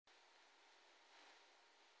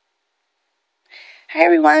Hi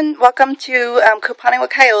everyone, welcome to Couponing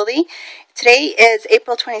with Coyote. Today is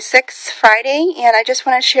April 26th, Friday, and I just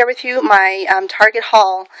want to share with you my Target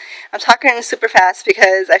haul. I'm talking super fast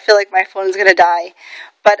because I feel like my phone is going to die.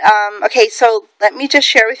 But, okay, so let me just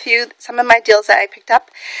share with you some of my deals that I picked up.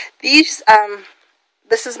 These,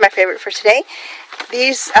 this is my favorite for today.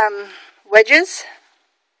 These wedges,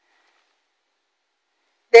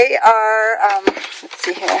 they are, let's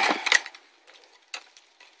see here.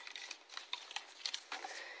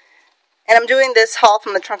 And I'm doing this haul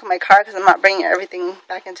from the trunk of my car because I'm not bringing everything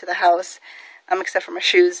back into the house, except for my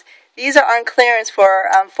shoes. These are on clearance for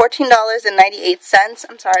 $14.98.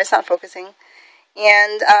 I'm sorry, it's not focusing.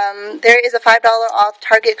 And there is a $5 off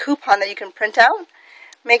Target coupon that you can print out,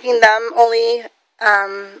 making them only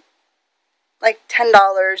like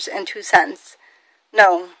 $10.02.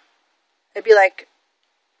 No, it'd be like,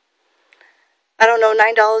 I don't know,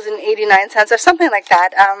 $9.89 or something like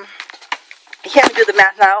that. I can't do the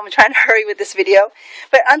math now. I'm trying to hurry with this video.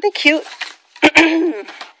 But aren't they cute? Then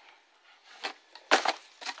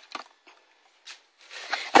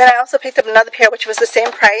I also picked up another pair, which was the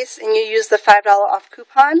same price, and you use the $5 off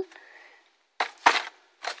coupon. Let's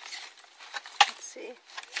see.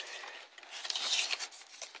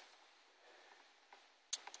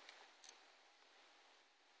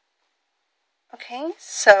 Okay,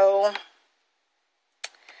 so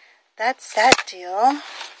that's that deal.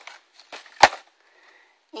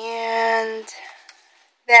 And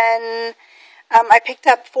then I picked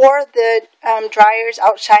up 4 of the Dreyer's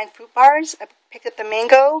Outshine fruit bars. I picked up the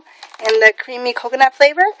mango and the creamy coconut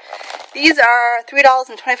flavor. These are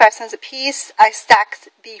 $3.25 a piece. I stacked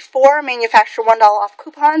the 4 manufacturer $1 off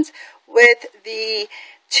coupons with the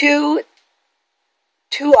 2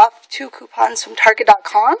 off 2 coupons from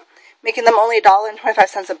Target.com, making them only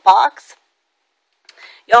 $1.25 a box.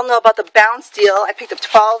 You all know about the Bounce deal. I picked up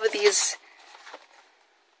 12 of these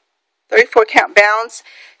 34 count Bounce,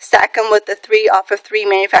 stack them with the 3 off of 3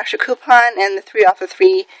 manufacturer coupon and the 3 off of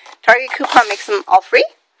 3 Target coupon, makes them all free.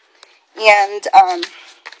 And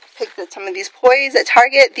picked up some of these Poise at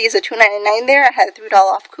Target. These are $2.99 there. I had a $3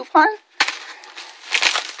 off coupon.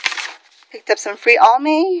 Picked up some free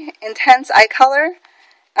Almay Intense Eye Color.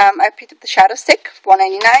 I picked up the Shadow Stick,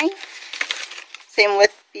 $4.99. Same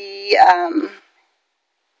with the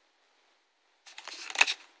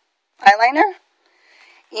eyeliner.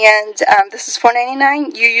 And this is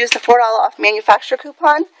 $4.99. You use the $4 off manufacturer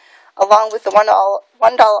coupon along with the $1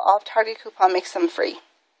 off Target coupon, makes them free.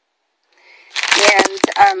 And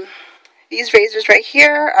these razors right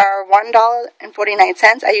here are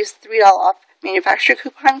 $1.49. I used $3 off manufacturer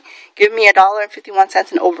coupon, give me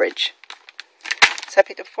 $1.51 in overage. So I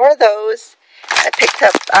picked up 4 of those. I picked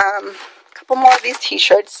up a couple more of these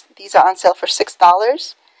t-shirts. These are on sale for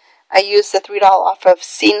 $6. I used the $3 off of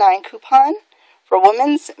C9 coupon for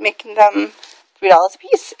women's, making them $3 a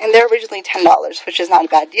piece, and they're originally $10, which is not a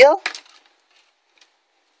bad deal.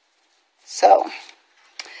 So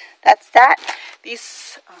that's that.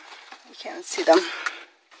 These, you can't see them.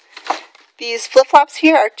 These flip-flops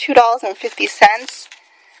here are $2.50,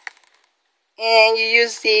 and you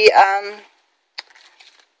use the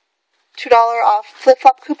 $2 off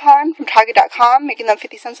flip-flop coupon from Target.com, making them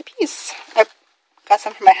 50 cents a piece. I got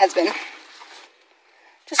some for my husband,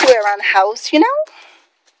 just to wear around the house, you know.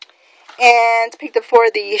 And picked up 4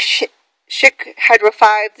 of the Schick Hydro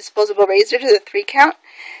 5 disposable razors, the 3 count.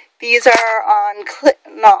 These are on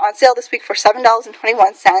sale this week for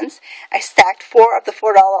 $7.21. I stacked 4 of the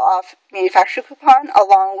 $4 off manufacturer coupon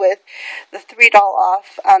along with the $3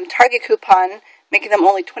 off Target coupon, making them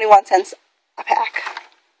only 21 cents a pack.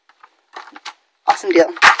 Awesome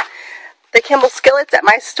deal. The Kimball skillets at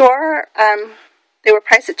my store, they were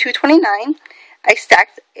priced at $2.29. I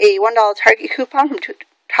stacked a $1 Target coupon from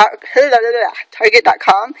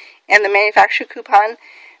Target.com and the manufacturer coupon,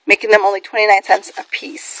 making them only 29 cents a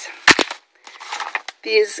piece.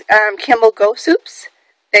 These Campbell Go soups,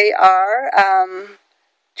 they are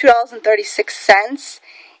 $2.36,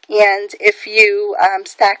 and if you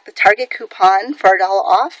stack the Target coupon for $1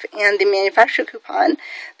 off and the manufacturer coupon,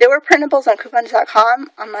 there were printables on coupons.com.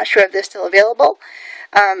 I'm not sure if they're still available.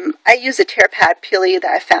 I used a tear pad peelie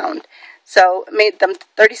that I found, so made them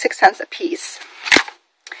 36 cents a piece.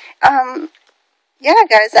 Yeah,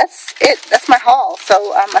 guys, that's it. That's my haul.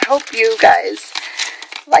 So, I hope you guys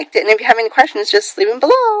liked it. And if you have any questions, just leave them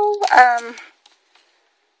below.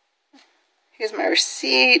 Here's my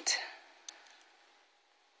receipt.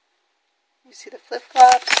 You see the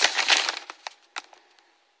flip-flops,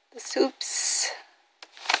 the soups,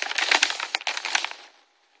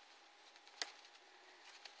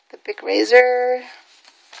 the big razor,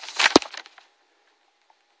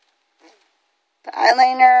 the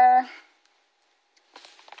eyeliner,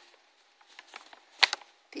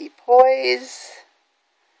 the Poise,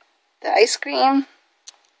 the ice cream,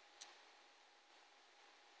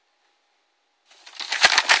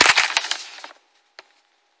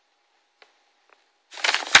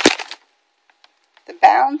 the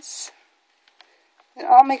Bounce, and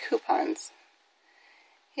all my coupons.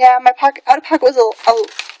 Yeah, my out-of-pocket was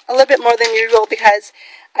a little bit more than usual because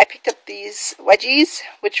I picked up these wedgies,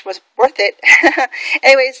 which was worth it.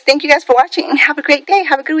 Anyways, thank you guys for watching. Have a great day.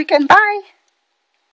 Have a good weekend. Bye.